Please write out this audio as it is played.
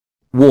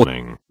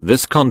Warning,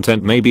 this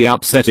content may be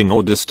upsetting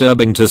or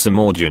disturbing to some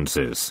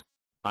audiences.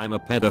 I'm a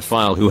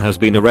pedophile who has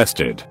been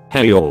arrested.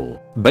 Hey all,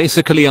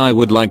 basically I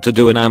would like to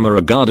do an AMA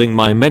regarding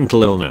my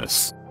mental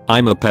illness.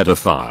 I'm a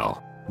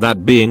pedophile.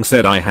 That being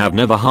said, I have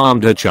never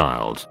harmed a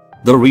child.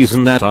 The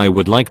reason that I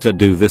would like to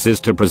do this is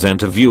to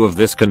present a view of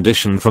this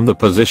condition from the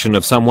position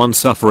of someone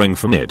suffering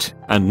from it,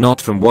 and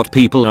not from what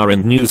people are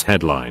in news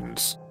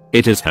headlines.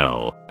 It is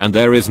hell, and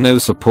there is no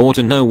support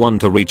and no one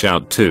to reach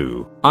out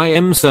to. I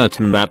am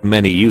certain that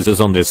many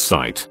users on this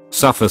site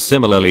suffer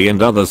similarly,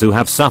 and others who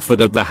have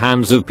suffered at the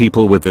hands of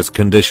people with this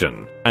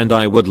condition, and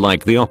I would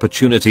like the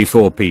opportunity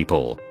for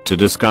people to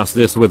discuss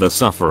this with a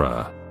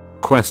sufferer.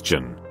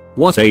 Question: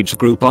 what age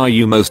group are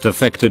you most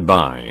affected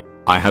by?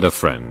 I had a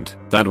friend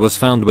that was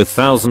found with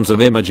thousands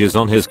of images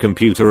on his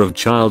computer of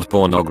child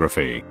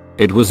pornography.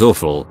 It was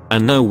awful,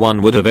 and no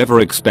one would have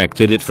ever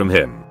expected it from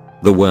him.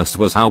 The worst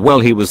was how well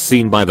he was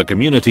seen by the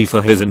community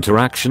for his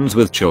interactions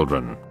with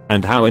children,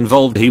 and how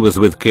involved he was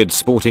with kids'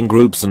 sporting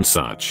groups and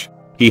such.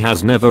 He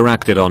has never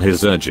acted on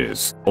his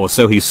urges, or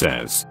so he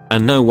says,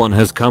 and no one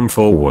has come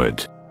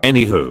forward.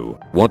 Anywho,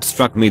 what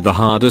struck me the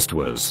hardest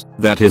was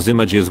that his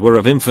images were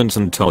of infants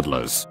and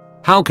toddlers.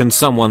 How can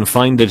someone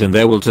find it in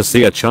their will to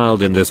see a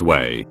child in this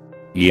way?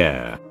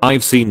 Yeah,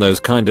 I've seen those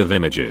kind of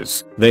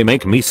images. They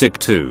make me sick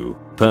too.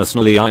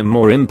 Personally, I'm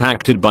more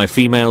impacted by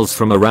females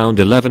from around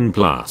 11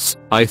 plus.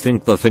 I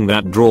think the thing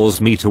that draws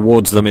me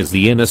towards them is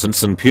the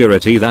innocence and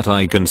purity that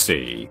I can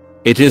see.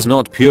 It is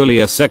not purely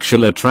a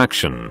sexual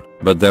attraction,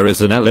 but there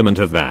is an element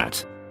of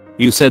that.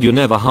 You said you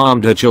never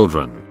harmed her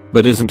children,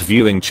 but isn't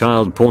viewing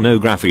child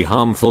pornography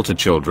harmful to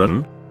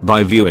children?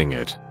 By viewing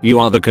it, you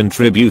are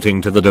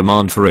contributing to the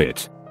demand for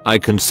it. I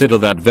consider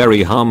that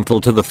very harmful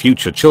to the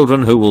future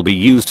children who will be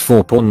used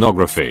for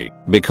pornography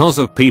because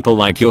of people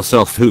like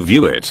yourself who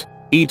view it.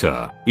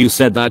 Eater, you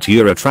said that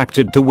you're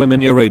attracted to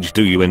women your age.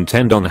 Do you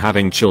intend on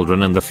having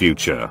children in the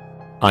future?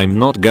 I'm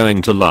not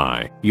going to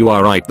lie, you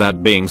are right.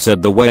 That being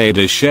said, the way it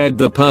is shared,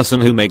 the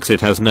person who makes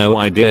it has no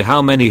idea how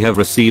many have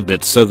received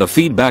it, so the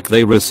feedback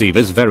they receive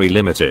is very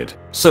limited.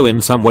 So in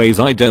some ways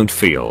I don't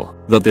feel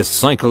that this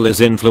cycle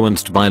is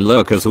influenced by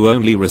lurkers who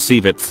only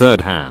receive it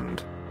third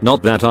hand.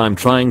 Not that I'm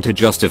trying to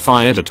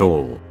justify it at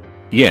all.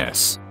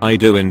 Yes, I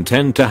do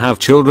intend to have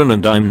children,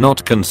 and I'm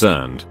not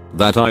concerned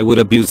that I would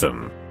abuse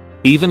them.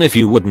 Even if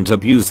you wouldn't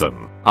abuse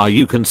them, are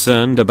you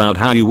concerned about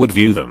how you would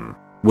view them?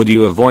 Would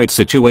you avoid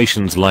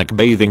situations like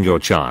bathing your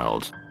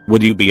child?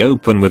 Would you be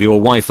open with your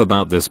wife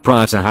about this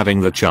prior to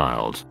having the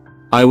child?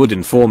 I would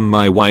inform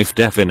my wife,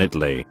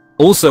 definitely.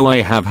 Also,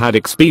 I have had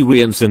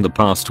experience in the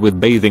past with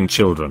bathing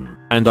children,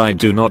 and I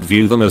do not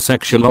view them as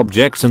sexual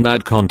objects in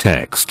that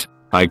context.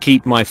 I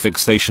keep my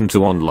fixation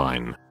to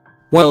online.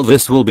 Well,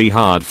 this will be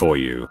hard for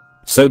you.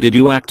 So did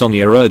you act on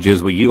your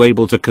urges? Were you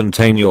able to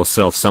contain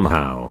yourself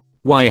somehow?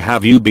 Why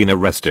have you been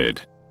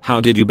arrested?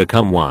 How did you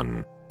become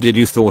one? Did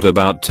you thought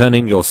about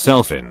turning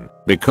yourself in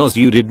because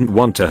you didn't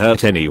want to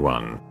hurt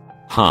anyone?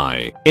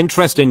 Hi,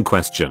 interesting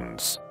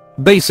questions.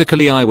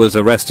 Basically, I was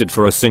arrested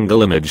for a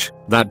single image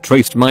that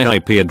traced my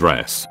IP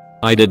address.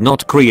 I did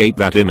not create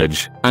that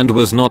image and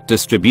was not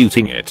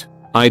distributing it.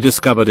 I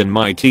discovered in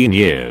my teen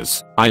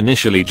years. I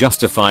initially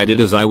justified it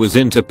as I was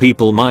into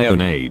people my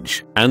own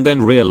age, and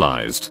then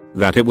realized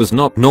that it was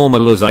not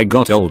normal as I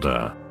got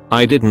older.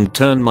 I didn't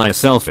turn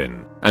myself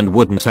in, and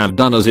wouldn't have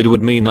done, as it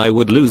would mean I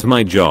would lose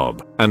my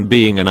job, and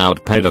being an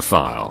out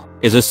pedophile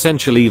is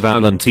essentially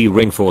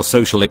volunteering for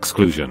social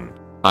exclusion.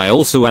 I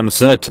also am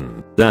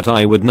certain that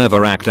I would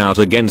never act out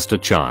against a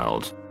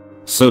child.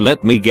 So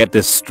let me get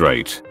this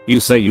straight.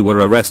 You say you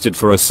were arrested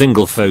for a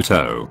single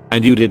photo,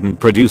 and you didn't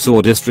produce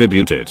or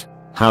distribute it.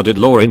 How did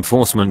law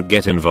enforcement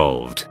get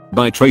involved?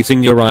 By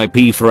tracing your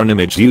IP for an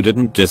image you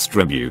didn't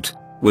distribute.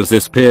 Was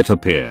this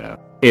peer-to-peer?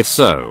 If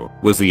so,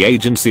 was the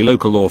agency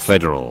local or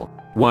federal?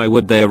 Why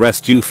would they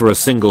arrest you for a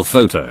single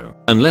photo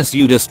unless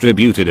you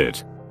distributed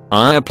it?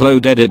 I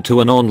uploaded it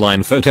to an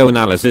online photo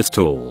analysis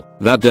tool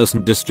that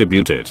doesn't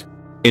distribute it.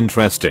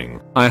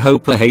 Interesting. I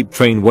hope a hate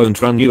train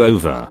won't run you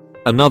over.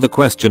 Another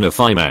question, if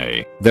I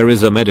may. There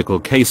is a medical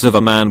case of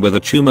a man with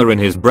a tumor in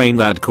his brain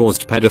that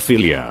caused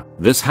pedophilia.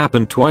 This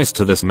happened twice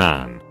to this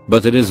man,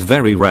 but it is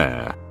very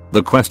rare.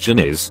 The question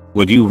is,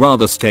 would you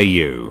rather stay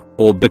you,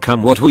 or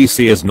become what we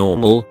see as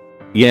normal?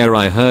 Yeah,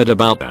 I heard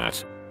about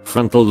that.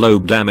 Frontal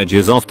lobe damage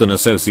is often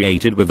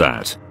associated with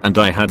that, and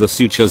I had the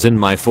sutures in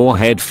my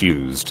forehead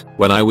fused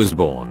when I was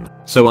born,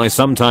 so I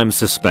sometimes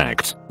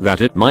suspect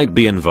that it might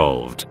be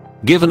involved.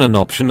 Given an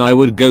option, I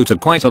would go to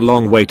quite a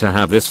long way to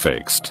have this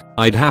fixed.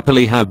 I'd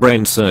happily have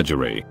brain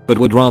surgery, but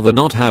would rather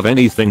not have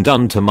anything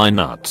done to my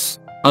nuts.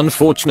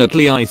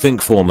 Unfortunately, I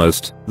think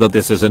foremost that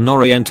this is an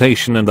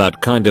orientation, and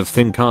that kind of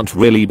thing can't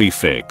really be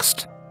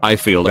fixed. I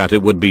feel that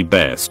it would be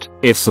best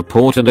if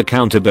support and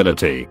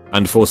accountability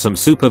and for some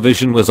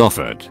supervision was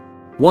offered.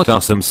 What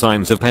are some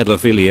signs of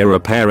pedophilia a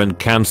parent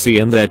can see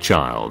in their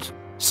child?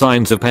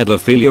 Signs of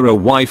pedophilia a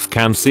wife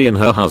can see in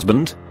her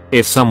husband?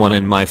 If someone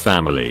in my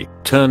family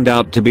turned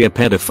out to be a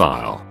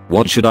pedophile,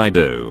 what should I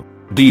do?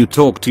 Do you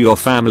talk to your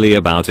family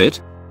about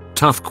it?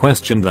 Tough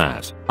question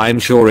that. I'm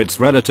sure it's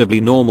relatively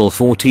normal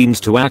for teens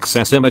to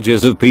access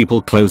images of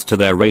people close to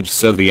their age,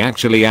 so the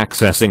actually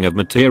accessing of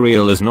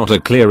material is not a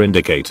clear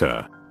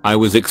indicator. I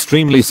was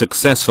extremely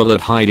successful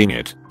at hiding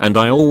it, and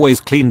I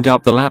always cleaned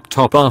up the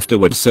laptop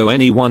afterwards so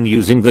anyone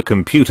using the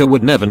computer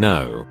would never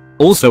know.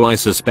 Also, I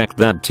suspect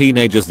that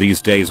teenagers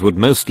these days would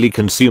mostly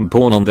consume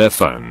porn on their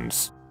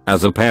phones.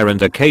 As a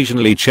parent,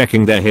 occasionally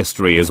checking their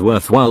history is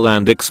worthwhile,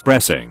 and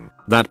expressing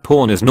that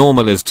porn is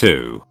normal is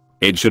too.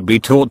 It should be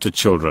taught to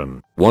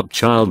children what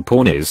child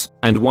porn is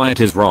and why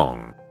it is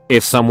wrong.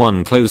 If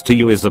someone close to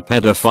you is a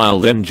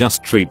pedophile, then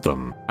just treat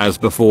them as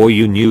before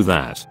you knew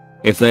that.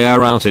 If they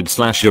are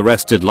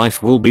outed/arrested,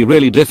 life will be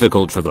really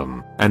difficult for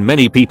them, and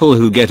many people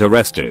who get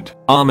arrested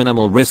are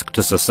minimal risk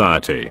to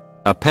society.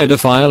 A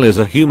pedophile is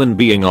a human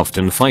being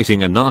often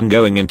fighting an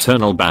ongoing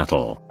internal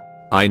battle.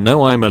 I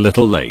know I'm a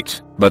little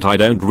late, but I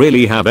don't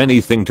really have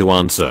anything to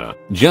answer,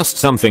 just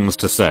some things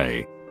to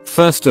say.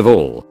 First of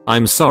all,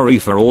 I'm sorry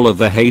for all of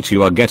the hate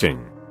you are getting.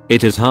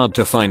 It is hard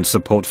to find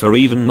support for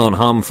even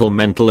non-harmful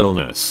mental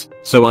illness,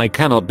 so I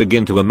cannot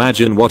begin to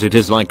imagine what it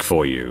is like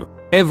for you.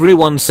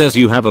 Everyone says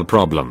you have a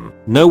problem.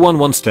 No one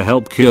wants to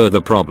help cure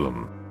the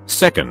problem.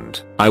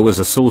 Second, I was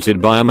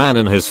assaulted by a man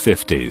in his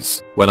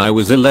 50s when I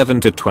was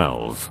 11 to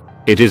 12.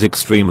 It is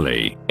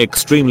extremely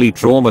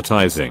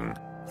traumatizing.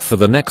 For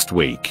the next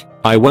week,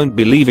 I won't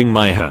be leaving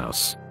my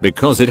house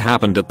because it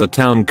happened at the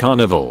town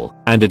carnival,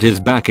 and it is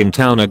back in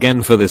town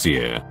again for this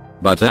year.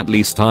 But at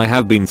least I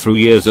have been through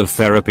years of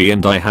therapy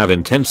and I have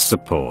intense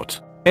support.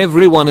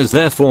 Everyone is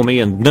there for me,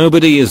 and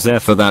nobody is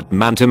there for that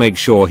man to make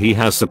sure he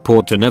has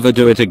support to never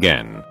do it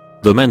again.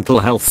 The mental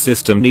health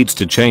system needs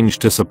to change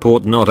to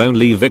support not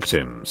only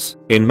victims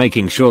in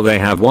making sure they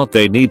have what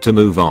they need to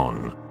move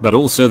on, but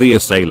also the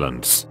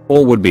assailants,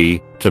 or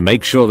would-be, to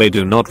make sure they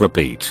do not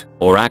repeat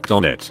or act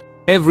on it.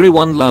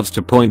 Everyone loves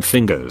to point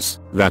fingers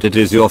that it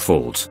is your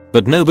fault,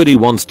 but nobody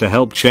wants to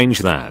help change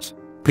that.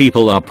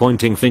 People are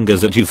pointing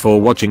fingers at you for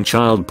watching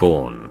child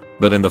porn,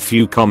 but in the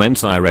few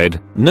comments I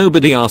read,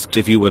 nobody asked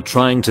if you were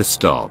trying to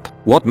stop,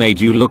 what made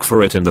you look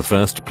for it in the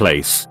first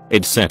place,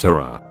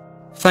 etc.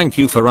 Thank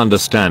you for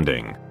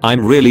understanding.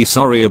 I'm really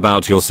sorry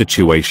about your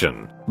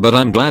situation, but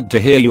I'm glad to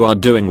hear you are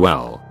doing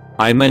well.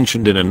 I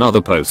mentioned in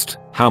another post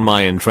how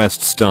my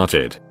interest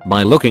started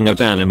by looking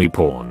at anime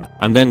porn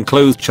and then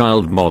clothed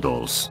child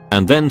models,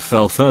 and then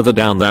fell further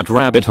down that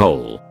rabbit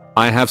hole.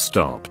 I have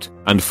stopped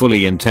and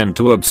fully intend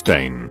to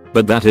abstain,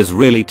 but that is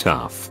really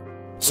tough.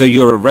 So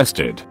you're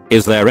arrested.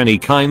 Is there any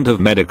kind of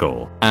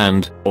medical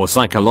and/or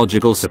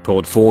psychological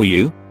support for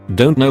you?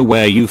 Don't know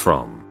where you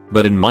from,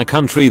 but in my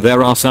country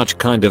there are such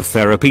kind of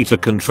therapy to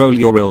control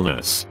your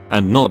illness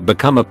and not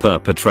become a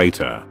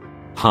perpetrator.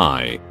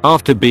 Hi.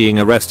 After being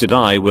arrested,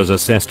 I was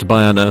assessed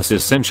by a nurse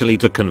essentially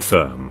to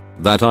confirm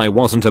that I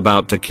wasn't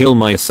about to kill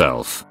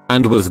myself,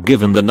 and was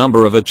given the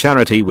number of a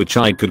charity which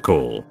I could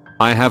call.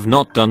 I have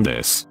not done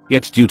this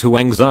yet due to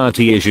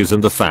anxiety issues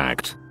and the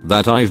fact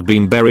that I've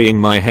been burying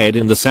my head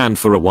in the sand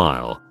for a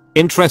while.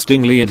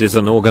 Interestingly, it is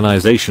an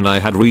organization I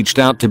had reached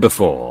out to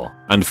before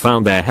and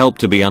found their help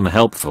to be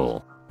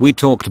unhelpful. We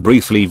talked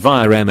briefly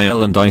via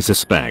email and I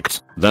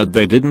suspect that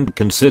they didn't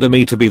consider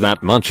me to be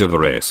that much of a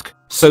risk,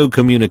 so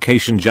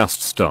communication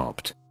just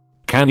stopped.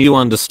 Can you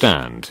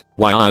understand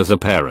why I, as a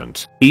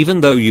parent,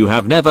 even though you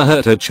have never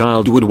hurt a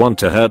child, would want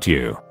to hurt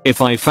you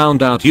if I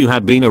found out you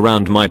had been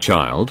around my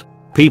child?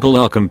 People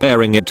are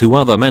comparing it to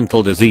other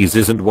mental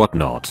diseases and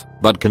whatnot,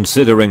 but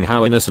considering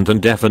how innocent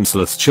and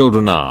defenseless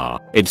children are,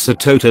 it's a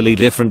totally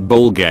different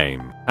ball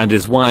game, and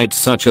is why it's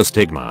such a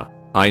stigma.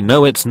 I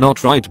know it's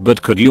not right,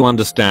 but could you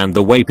understand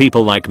the way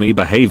people like me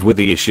behave with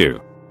the issue?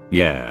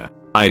 Yeah,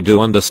 I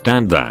do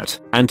understand that,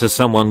 and to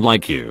someone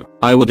like you,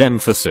 I would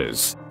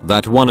emphasize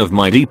that one of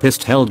my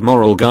deepest held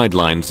moral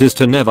guidelines is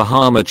to never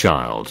harm a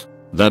child.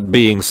 That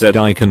being said,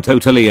 I can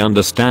totally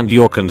understand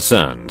your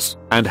concerns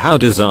and how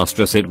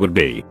disastrous it would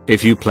be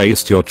if you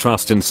placed your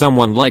trust in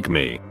someone like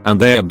me and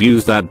they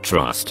abuse that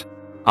trust.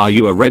 Are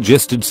you a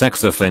registered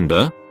sex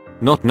offender?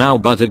 Not now,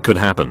 but it could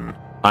happen.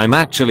 I'm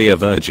actually a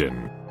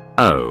virgin.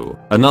 Oh,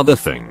 another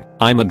thing,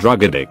 I'm a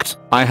drug addict.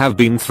 I have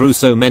been through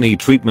so many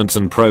treatments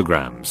and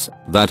programs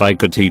that I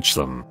could teach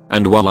them,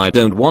 and while I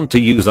don't want to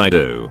use, I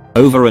do,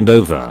 over and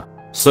over.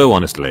 So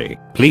honestly,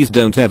 please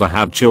don't ever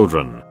have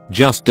children.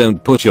 Just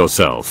don't put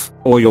yourself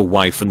or your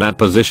wife in that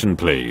position,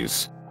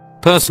 please.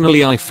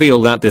 Personally, I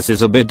feel that this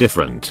is a bit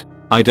different.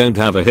 I don't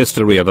have a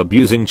history of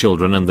abusing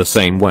children in the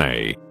same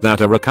way that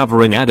a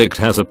recovering addict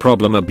has a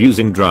problem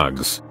abusing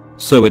drugs.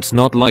 So it's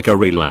not like a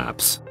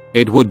relapse.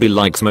 It would be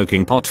like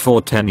smoking pot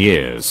for 10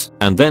 years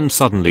and then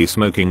suddenly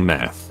smoking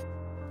meth.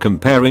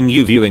 Comparing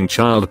you viewing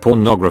child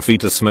pornography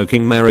to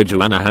smoking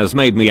marijuana has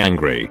made me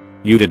angry.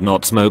 You did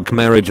not smoke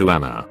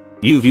marijuana.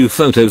 You view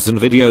photos and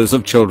videos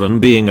of children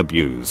being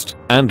abused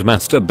and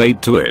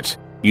masturbate to it.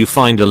 You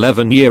find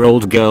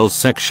 11-year-old girls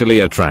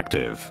sexually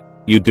attractive.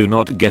 You do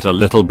not get a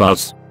little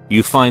buzz.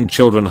 You find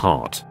children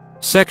hot,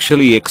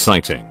 sexually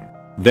exciting.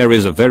 There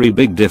is a very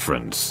big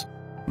difference.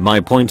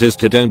 My point is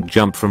to don't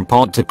jump from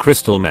pot to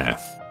crystal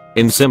meth.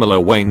 In similar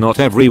way, not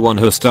everyone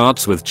who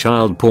starts with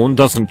child porn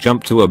doesn't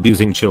jump to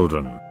abusing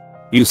children.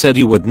 You said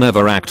you would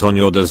never act on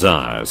your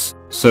desires,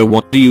 so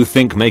what do you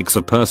think makes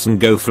a person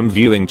go from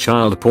viewing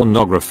child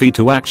pornography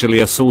to actually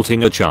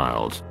assaulting a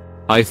child?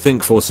 I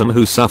think for some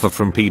who suffer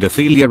from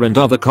pedophilia and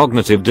other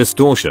cognitive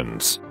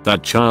distortions,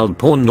 that child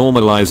porn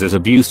normalizes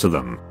abuse to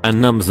them and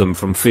numbs them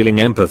from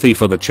feeling empathy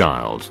for the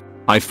child.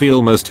 I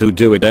feel most who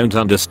do it don't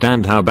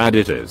understand how bad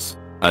it is.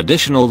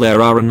 Additional,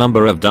 there are a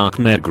number of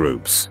darknet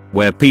groups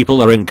where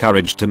people are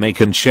encouraged to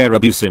make and share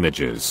abuse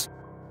images.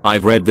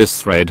 I've read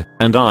this thread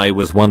and I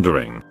was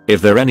wondering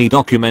if there are any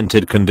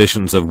documented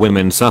conditions of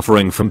women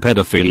suffering from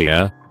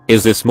pedophilia.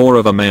 Is this more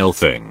of a male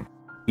thing?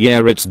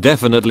 Yeah, it's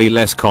definitely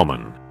less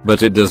common,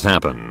 but it does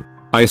happen.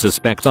 I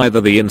suspect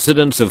either the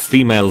incidence of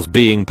females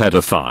being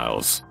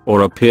pedophiles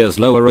or appears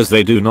lower as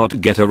they do not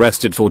get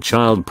arrested for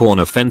child porn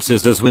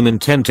offenses, as women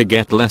tend to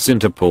get less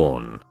into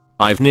porn.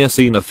 I've near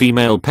seen a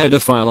female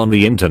pedophile on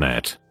the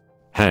internet.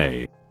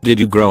 Hey, did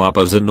you grow up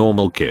as a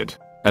normal kid?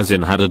 As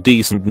in had a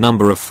decent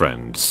number of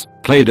friends,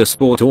 played a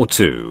sport or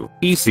two,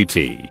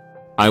 etc.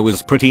 I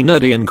was pretty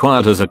nerdy and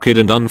quiet as a kid,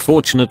 and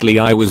unfortunately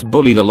I was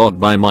bullied a lot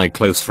by my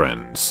close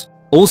friends.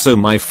 Also,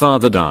 my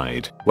father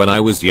died when I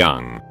was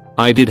young.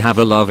 I did have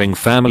a loving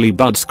family,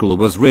 but school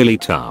was really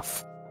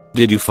tough.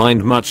 Did you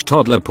find much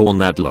toddler porn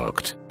that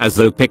looked as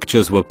though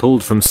pictures were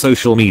pulled from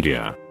social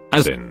media?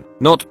 As in,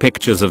 not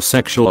pictures of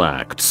sexual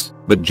acts,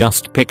 but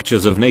just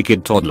pictures of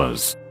naked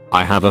toddlers.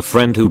 I have a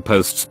friend who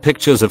posts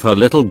pictures of her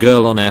little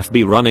girl on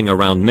FB running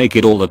around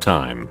naked all the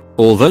time.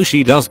 Although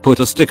she does put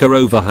a sticker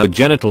over her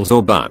genitals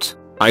or butt.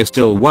 I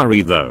still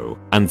worry though,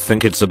 and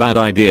think it's a bad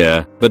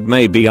idea, but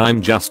maybe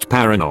I'm just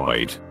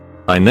paranoid.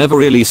 I never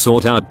really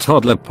sought out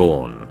toddler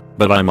porn,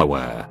 but I'm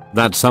aware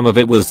that some of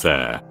it was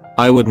there.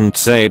 I wouldn't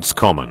say it's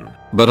common,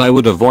 but I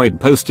would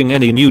avoid posting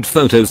any nude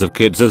photos of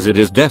kids, as it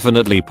is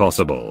definitely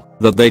possible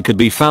that they could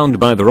be found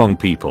by the wrong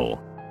people.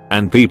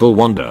 And people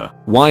wonder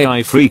why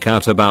I freak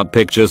out about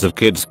pictures of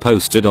kids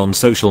posted on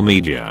social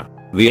media.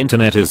 The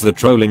internet is the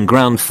trolling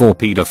ground for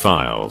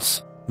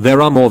pedophiles.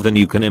 There are more than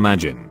you can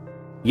imagine.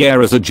 Yeah,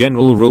 as a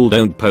general rule,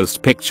 don't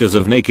post pictures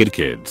of naked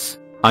kids.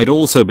 I'd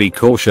also be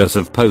cautious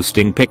of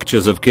posting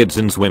pictures of kids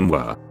in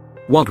swimwear.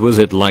 What was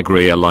it like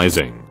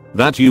realizing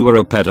that you were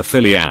a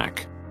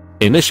pedophiliac?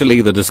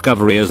 Initially, the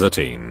discovery as a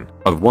teen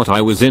of what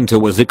I was into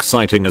was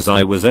exciting, as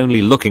I was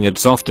only looking at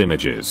soft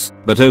images,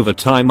 but over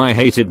time I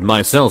hated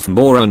myself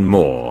more and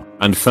more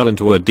and fell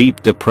into a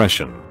deep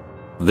depression.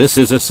 This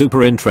is a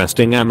super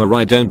interesting Amber.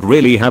 I don't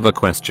really have a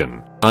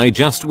question. I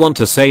just want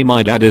to say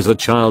my dad is a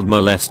child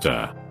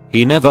molester.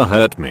 He never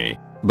hurt me,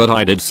 but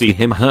I did see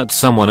him hurt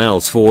someone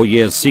else for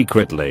years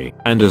secretly,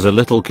 and as a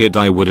little kid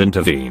I would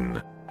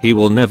intervene. He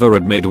will never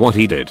admit what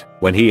he did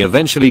when he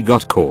eventually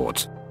got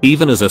caught.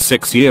 Even as a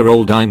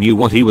 6-year-old I knew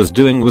what he was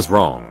doing was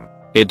wrong.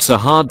 It's a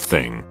hard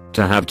thing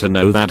to have to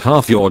know that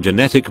half your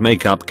genetic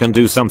makeup can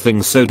do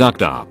something so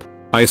ducked up.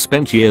 I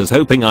spent years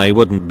hoping I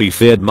wouldn't be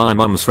feared my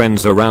mum's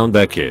friends around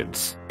their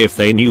kids if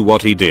they knew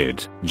what he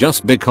did,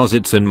 just because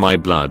it's in my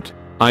blood.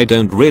 I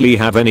don't really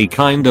have any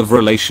kind of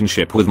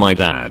relationship with my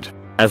dad.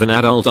 As an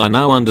adult I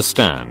now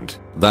understand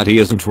that he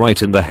isn't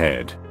right in the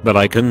head, but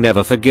I can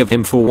never forgive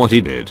him for what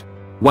he did.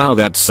 Wow,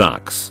 that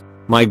sucks.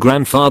 My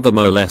grandfather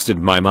molested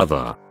my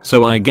mother,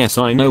 so I guess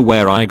I know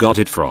where I got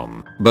it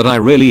from, but I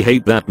really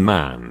hate that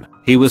man.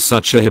 He was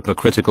such a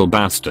hypocritical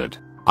bastard.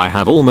 I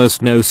have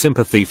almost no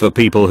sympathy for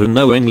people who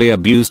knowingly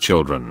abuse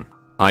children.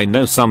 I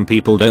know some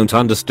people don't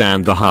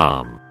understand the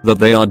harm that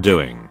they are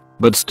doing,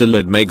 but still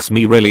it makes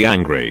me really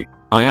angry.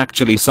 I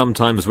actually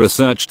sometimes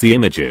researched the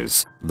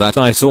images that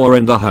I saw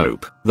in the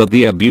hope that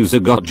the abuser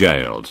got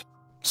jailed.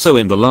 So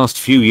in the last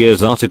few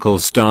years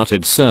articles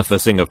started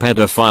surfacing of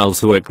pedophiles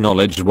who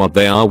acknowledged what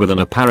they are with an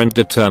apparent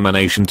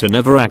determination to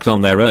never act on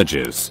their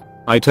urges.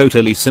 I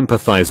totally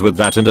sympathize with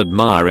that and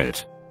admire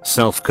it.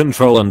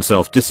 Self-control and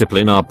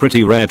self-discipline are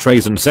pretty rare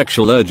traits, and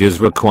sexual urges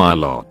require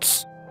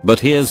lots.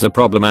 But here's the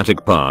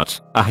problematic part.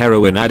 A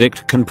heroin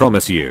addict can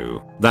promise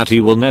you that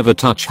he will never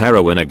touch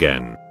heroin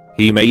again.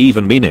 He may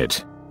even mean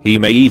it. He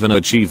may even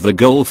achieve the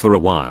goal for a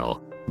while.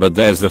 But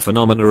there's the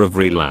phenomena of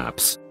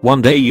relapse.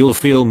 One day you'll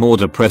feel more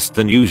depressed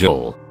than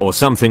usual, or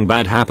something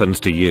bad happens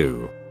to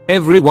you.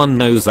 Everyone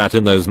knows that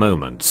in those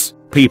moments,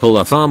 people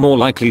are far more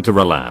likely to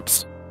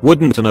relapse.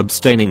 Wouldn't an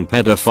abstaining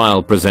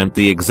pedophile present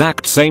the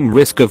exact same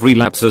risk of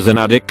relapse as an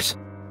addict?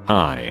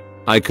 Hi,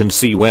 I can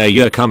see where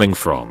you're coming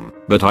from,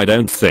 but I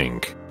don't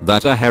think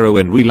that a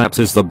heroin relapse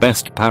is the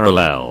best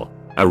parallel.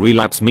 A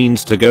relapse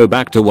means to go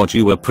back to what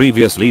you were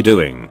previously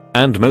doing,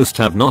 and most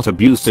have not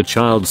abused a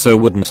child, so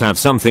wouldn't have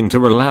something to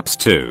relapse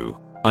to.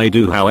 I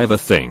do however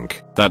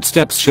think that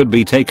steps should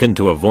be taken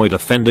to avoid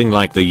offending,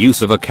 like the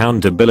use of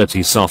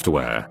accountability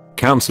software,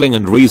 counseling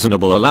and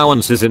reasonable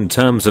allowances in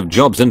terms of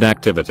jobs and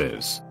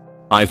activities.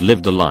 I've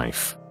lived a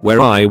life where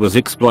I was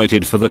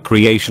exploited for the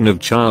creation of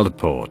child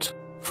porn.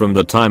 From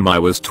the time I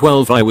was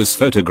 12 I was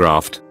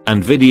photographed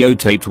and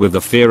videotaped with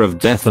the fear of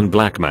death and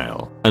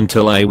blackmail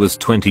until I was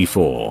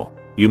 24.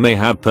 You may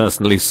have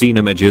personally seen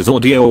images,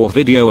 audio or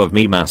video of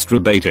me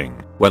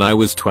masturbating when I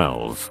was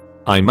 12.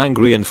 I'm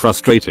angry and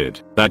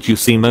frustrated that you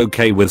seem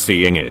okay with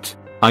seeing it.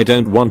 I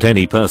don't want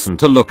any person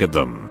to look at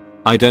them.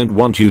 I don't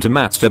want you to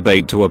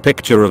masturbate to a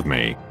picture of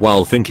me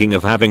while thinking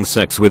of having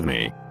sex with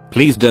me.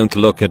 Please don't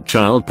look at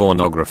child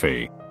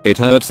pornography. It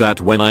hurts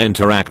that when I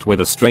interact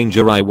with a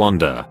stranger I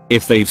wonder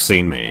if they've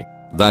seen me.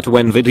 That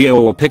when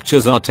video or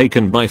pictures are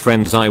taken by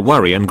friends I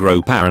worry and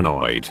grow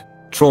paranoid.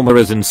 Trauma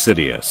is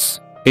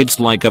insidious. It's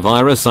like a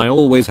virus I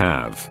always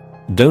have.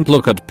 Don't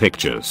look at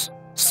pictures.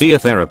 See a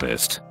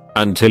therapist.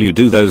 Until you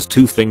do those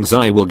two things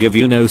I will give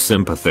you no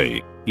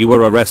sympathy. You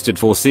were arrested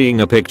for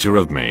seeing a picture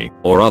of me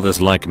or others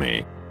like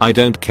me. I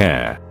don't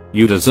care.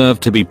 You deserve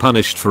to be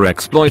punished for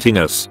exploiting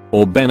us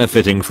or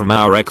benefiting from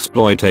our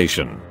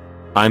exploitation.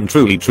 I'm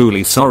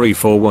truly sorry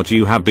for what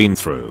you have been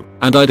through,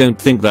 and I don't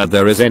think that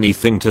there is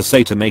anything to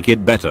say to make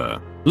it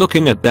better.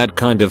 Looking at that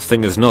kind of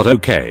thing is not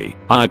okay.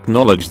 I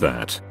acknowledge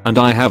that, and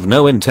I have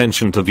no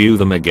intention to view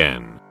them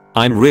again.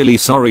 I'm really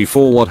sorry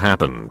for what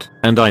happened,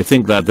 and I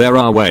think that there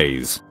are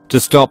ways to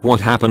stop what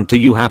happened to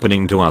you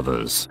happening to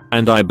others,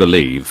 and I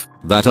believe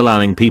that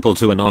allowing people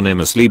to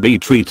anonymously be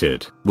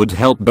treated would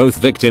help both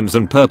victims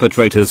and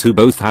perpetrators who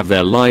both have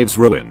their lives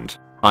ruined.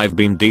 I've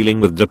been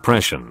dealing with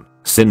depression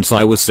since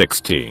I was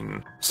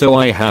 16, so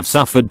I have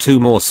suffered 2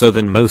 more so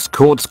than most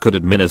courts could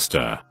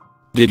administer.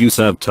 Did you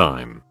serve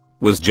time?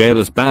 Was jail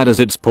as bad as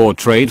it's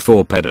portrayed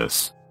for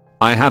pedos?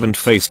 I haven't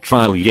faced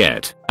trial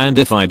yet, and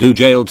if I do,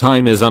 jail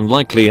time is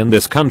unlikely in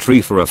this country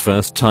for a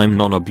first-time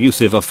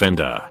non-abusive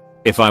offender.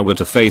 If I were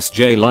to face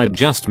jail, I'd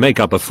just make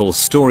up a false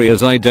story,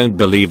 as I don't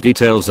believe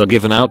details are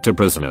given out to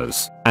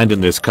prisoners, and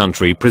in this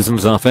country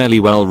prisons are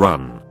fairly well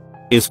run.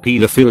 Is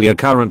pedophilia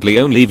currently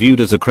only viewed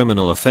as a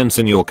criminal offense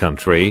in your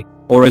country,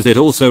 or is it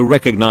also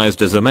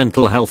recognized as a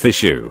mental health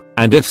issue?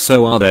 And if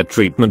so, are there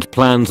treatment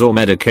plans or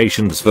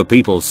medications for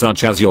people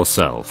such as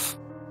yourself?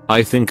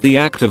 I think the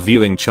act of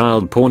viewing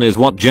child porn is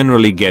what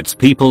generally gets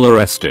people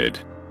arrested.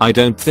 I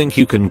don't think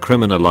you can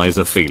criminalize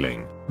a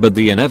feeling, but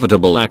the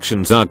inevitable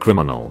actions are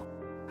criminal.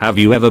 Have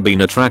you ever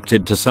been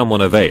attracted to someone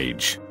of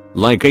age?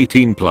 Like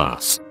 18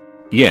 plus?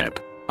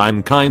 Yep.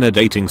 I'm kinda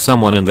dating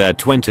someone in their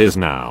 20s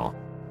now.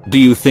 Do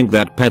you think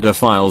that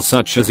pedophiles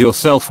such as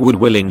yourself would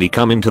willingly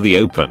come into the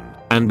open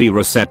and be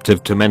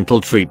receptive to mental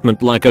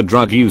treatment like a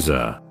drug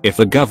user if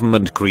the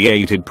government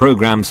created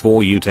programs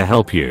for you to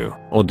help you?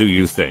 Or do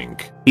you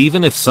think,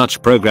 even if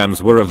such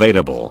programs were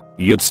available,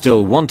 you'd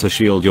still want to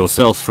shield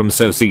yourself from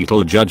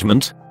societal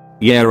judgment?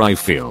 Yeah, I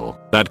feel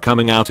that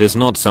coming out is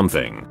not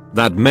something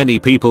that many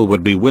people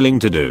would be willing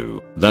to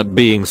do. That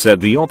being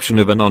said, the option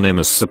of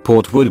anonymous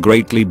support would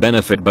greatly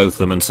benefit both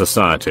them and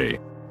society.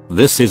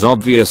 This is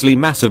obviously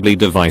massively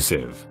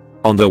divisive.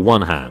 On the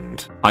one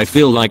hand, I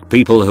feel like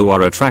people who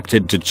are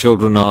attracted to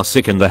children are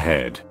sick in the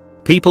head.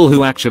 People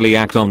who actually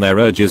act on their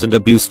urges and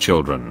abuse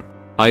children.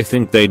 I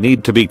think they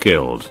need to be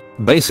killed,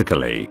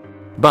 basically.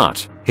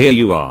 But, here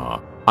you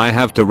are. I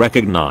have to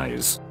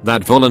recognize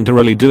that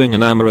voluntarily doing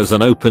an AMA as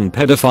an open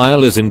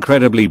pedophile is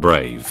incredibly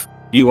brave.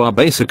 You are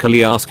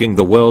basically asking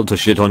the world to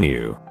shit on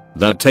you.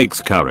 That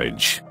takes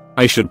courage.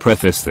 I should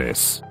preface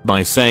this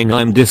by saying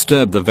I'm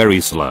disturbed the very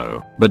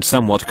slow, but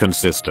somewhat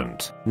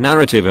consistent,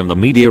 narrative in the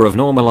media of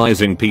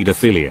normalizing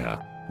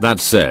pedophilia. That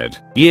said,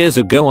 years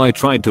ago I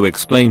tried to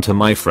explain to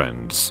my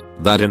friends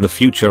that in the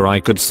future I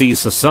could see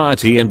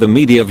society and the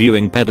media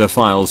viewing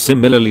pedophiles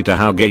similarly to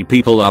how gay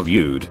people are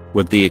viewed,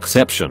 with the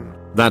exception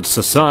that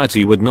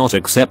society would not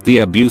accept the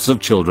abuse of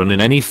children in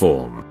any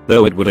form,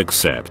 though it would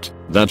accept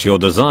that your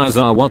desires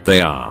are what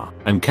they are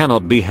and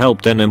cannot be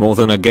helped any more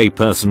than a gay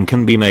person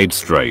can be made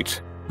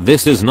straight.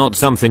 This is not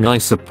something I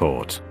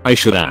support, I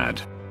should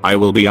add. I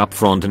will be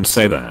upfront and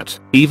say that,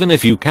 even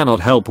if you cannot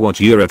help what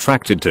you're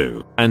attracted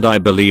to, and I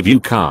believe you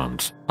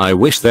can't, I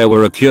wish there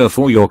were a cure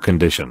for your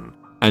condition.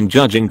 And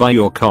judging by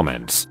your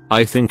comments,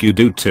 I think you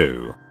do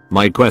too.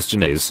 My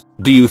question is,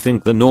 do you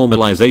think the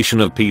normalization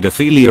of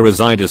pedophilia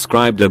as I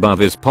described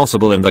above is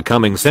possible in the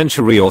coming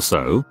century or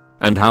so?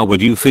 And how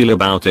would you feel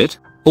about it?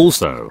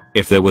 Also,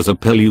 if there was a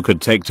pill you could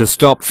take to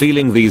stop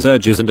feeling these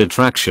urges and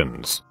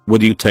attractions,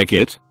 would you take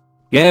it?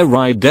 Yeah,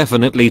 I'd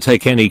definitely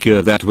take any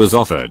cure that was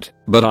offered,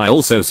 but I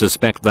also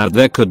suspect that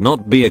there could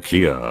not be a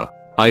cure.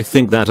 I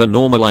think that a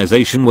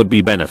normalization would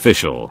be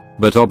beneficial,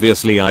 but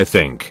obviously I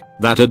think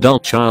that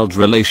adult-child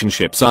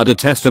relationships are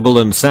detestable,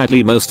 and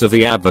sadly most of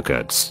the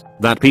advocates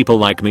that people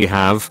like me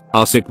have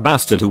are sick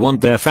bastards who want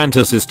their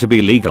fantasies to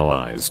be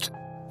legalized.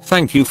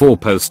 Thank you for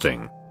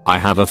posting. I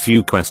have a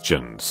few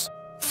questions.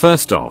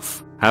 First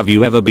off, have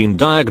you ever been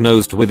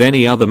diagnosed with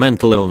any other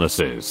mental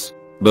illnesses?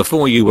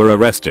 Before you were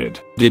arrested,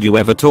 did you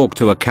ever talk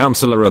to a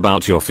counselor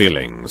about your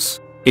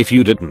feelings? If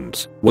you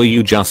didn't, were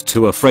you just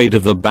too afraid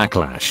of the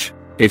backlash?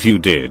 If you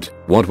did,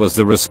 what was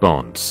the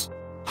response?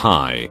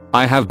 Hi,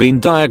 I have been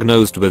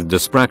diagnosed with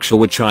dyspraxia,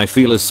 which I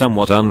feel is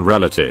somewhat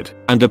unrelated,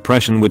 and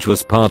depression, which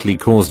was partly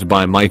caused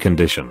by my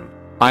condition.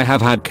 I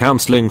have had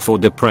counseling for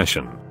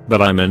depression,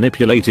 but I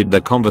manipulated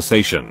the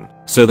conversation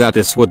so that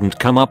this wouldn't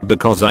come up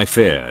because I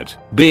feared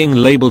being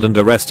labeled and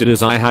arrested,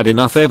 as I had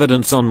enough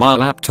evidence on my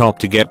laptop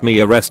to get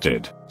me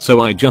arrested,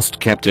 so I just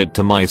kept it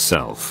to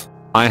myself.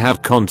 I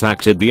have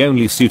contacted the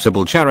only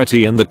suitable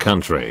charity in the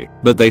country,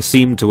 but they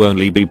seem to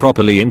only be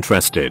properly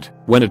interested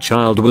when a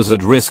child was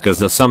at risk, as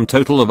the sum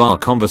total of our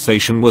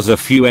conversation was a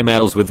few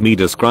emails with me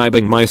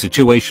describing my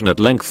situation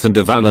at length and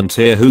a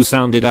volunteer who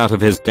sounded out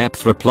of his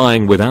depth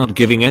replying without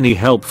giving any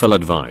helpful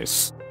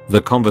advice.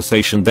 The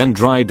conversation then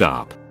dried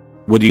up.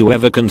 Would you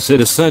ever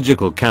consider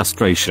surgical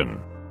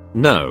castration?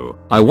 No,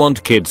 I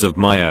want kids of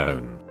my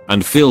own,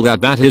 and feel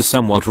that is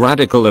somewhat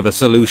radical of a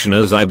solution,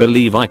 as I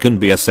believe I can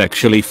be a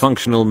sexually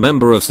functional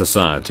member of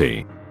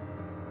society.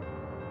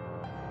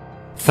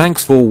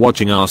 Thanks for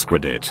watching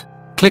AskReddit.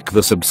 Click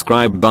the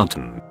subscribe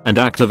button and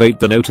activate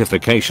the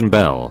notification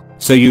bell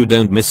so you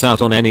don't miss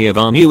out on any of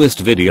our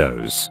newest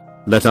videos.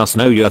 Let us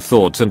know your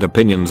thoughts and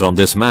opinions on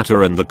this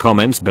matter in the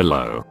comments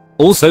below.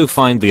 Also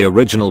find the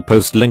original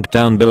post linked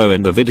down below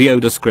in the video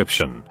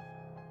description.